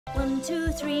1,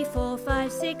 2, 3, 4,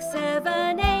 5, 6,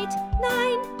 7, 8, 9, 10.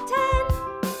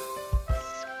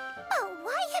 Oh,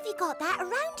 why have you got that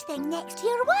round thing next to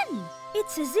your 1?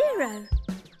 It's a 0.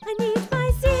 I need my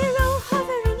 0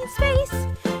 hovering in space.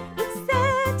 It's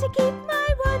there to keep my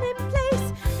 1 in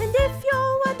place. And if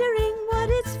you're wondering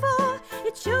what it's for,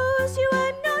 it shows you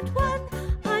I'm not 1.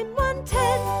 I'm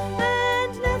 110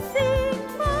 and nothing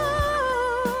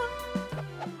more.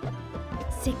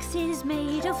 6 is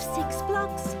made of 6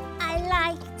 blocks. I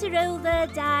like to roll the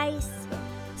dice.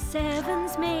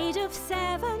 7's made of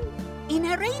 7. In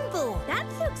a rainbow. That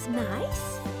looks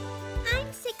nice.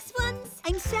 I'm 6 ones.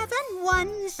 I'm 7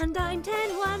 ones. And I'm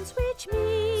 10 ones, which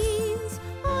means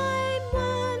I'm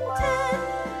 110.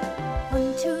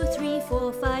 1, 2, 3,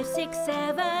 4, 5, 6,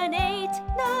 7, 8,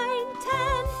 9,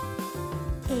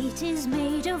 10. 8 is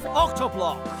made of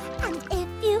Octoblocks. And if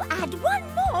you add 1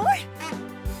 more,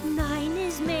 9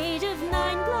 is made of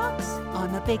 9 blocks.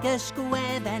 I'm a bigger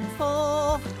square than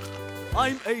 4.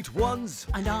 I'm 8 ones.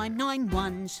 And I'm 9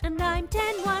 ones. And I'm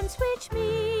 10 ones, which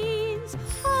means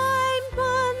I'm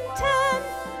 110.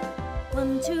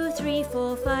 1, 2, 3,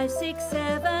 4, 5, 6,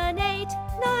 7, 8, 9, 10.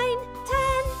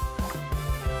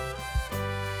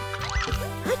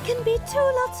 I can be 2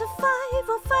 lots of 5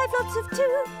 or 5 lots of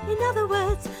 2. In other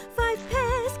words, 5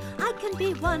 pairs. I can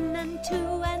be 1 and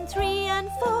 2 and 3 and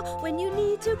 4 when you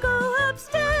need to go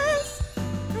upstairs.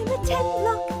 I'm a 10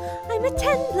 block. I'm a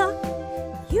 10 block.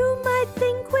 You might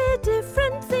think we're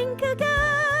different, think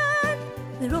again.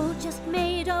 We're all just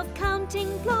made of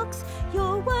counting blocks.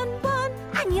 You're 1, 1.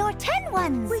 and you're 10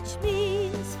 ones. Which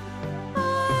means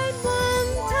I'm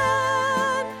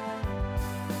 110.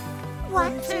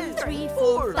 1, 2, 3,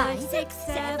 4, 5, 6,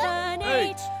 7, 8,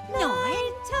 9, 10.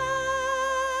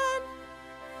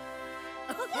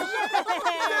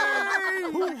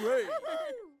 Hooray!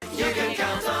 You can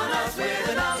count on us with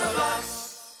the Numberblocks.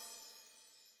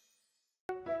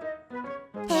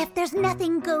 If there's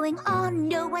nothing going on,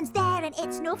 no one's there and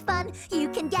it's no fun, you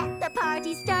can get the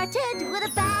party started with a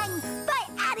bang by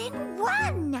adding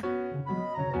 1.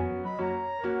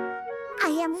 I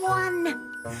am 1,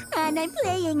 and I'm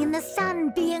playing in the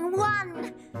sun. Being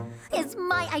 1 is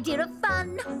my idea of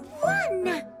fun.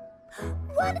 1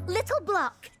 little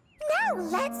block. Now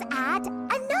let's add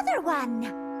another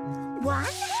 1. 1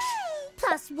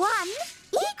 plus 1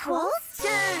 equals 2.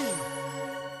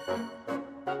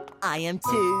 I am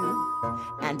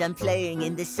 2, and I'm playing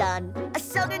in the sun. A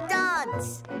song and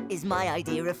dance is my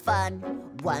idea of fun.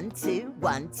 1, 2,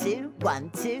 1, 2, 1,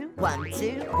 2, 1,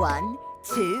 2, 1,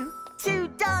 2, 2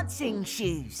 dancing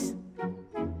shoes.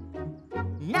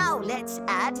 Now let's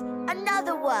add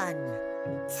another 1.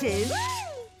 2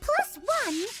 plus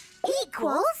 1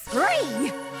 equals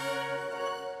 3.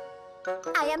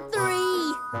 I am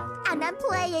 3, and I'm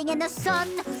playing in the sun.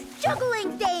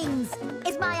 Juggling things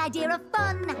is my idea of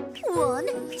fun. 1,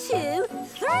 2,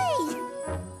 3.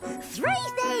 3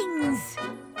 things.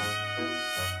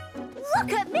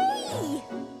 Look at me.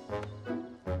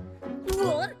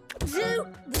 1, 2,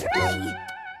 3.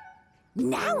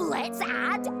 Now let's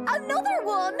add another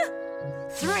 1.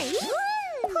 3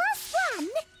 plus 1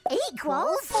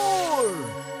 equals 4.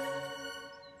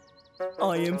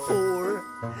 I am 4,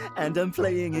 and I'm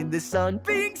playing in the sun.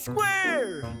 Being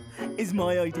square is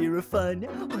my idea of fun.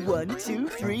 1, 2,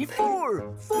 3,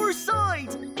 4. 4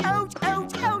 sides. Ouch,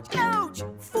 ouch, ouch, ouch.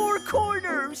 4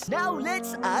 corners. Now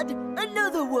let's add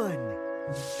another 1.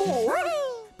 4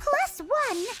 plus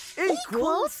 1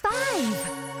 equals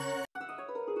 5.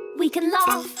 We can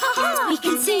laugh, we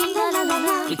can sing, la la la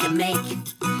la. We can make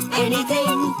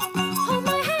anything. Hold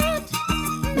my hand,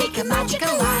 Make a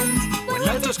magical land. When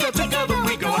letters get together,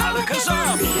 we go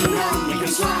alakazam. We can run, we can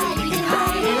slide, we can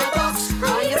hide in a box.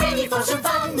 Are you ready for some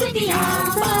fun with the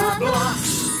Alphablocks?